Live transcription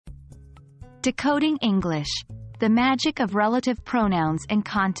Decoding English, the magic of relative pronouns and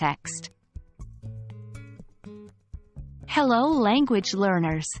context. Hello language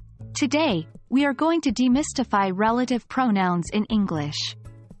learners. Today, we are going to demystify relative pronouns in English.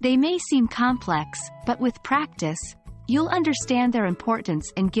 They may seem complex, but with practice, you'll understand their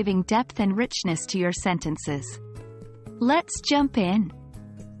importance in giving depth and richness to your sentences. Let's jump in.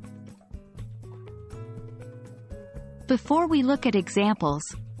 Before we look at examples,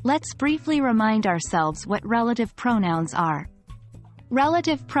 let's briefly remind ourselves what relative pronouns are.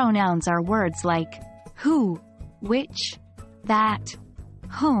 Relative pronouns are words like who, which, that,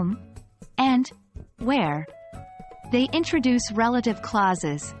 whom, and where. They introduce relative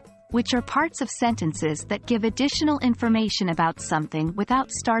clauses, which are parts of sentences that give additional information about something without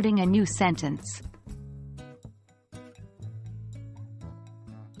starting a new sentence.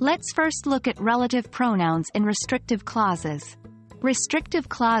 Let's first look at relative pronouns in restrictive clauses. Restrictive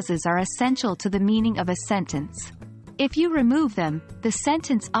clauses are essential to the meaning of a sentence. If you remove them, the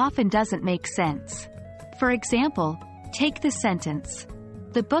sentence often doesn't make sense. For example, take the sentence,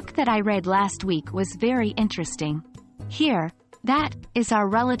 "The book that I read last week was very interesting." Here, that is our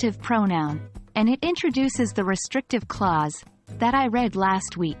relative pronoun, and it introduces the restrictive clause, "that I read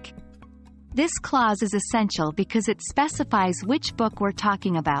last week." This clause is essential because it specifies which book we're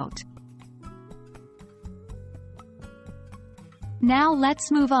talking about. Now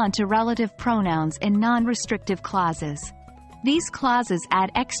let's move on to relative pronouns in non-restrictive clauses. These clauses add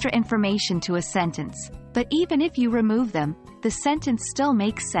extra information to a sentence, but even if you remove them, the sentence still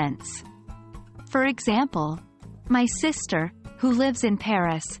makes sense. For example, my sister, who lives in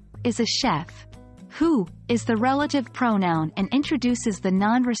Paris, is a chef. Who is the relative pronoun and introduces the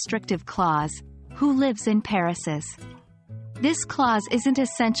non-restrictive clause, who lives in Paris's. This clause isn't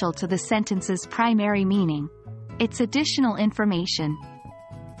essential to the sentence's primary meaning. It's additional information.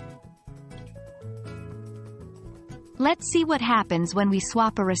 Let's see what happens when we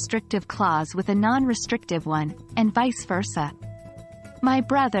swap a restrictive clause with a non-restrictive one, and vice versa. My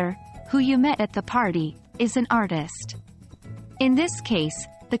brother, who you met at the party, is an artist. In this case,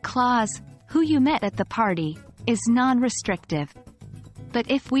 the clause, who you met at the party, is non-restrictive. But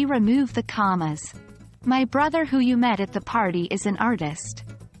if we remove the commas, my brother who you met at the party is an artist,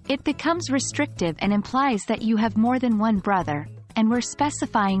 it becomes restrictive and implies that you have more than one brother, and we're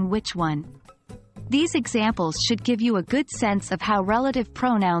specifying which one. These examples should give you a good sense of how relative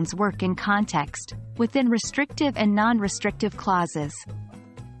pronouns work in context, within restrictive and non-restrictive clauses.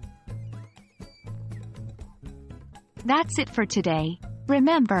 That's it for today.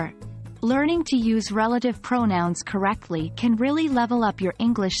 Remember, learning to use relative pronouns correctly can really level up your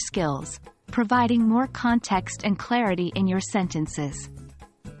English skills, providing more context and clarity in your sentences.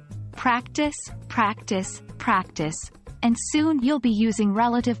 Practice, practice, practice, and soon you'll be using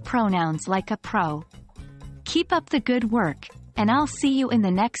relative pronouns like a pro. Keep up the good work, and I'll see you in the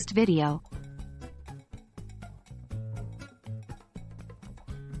next video.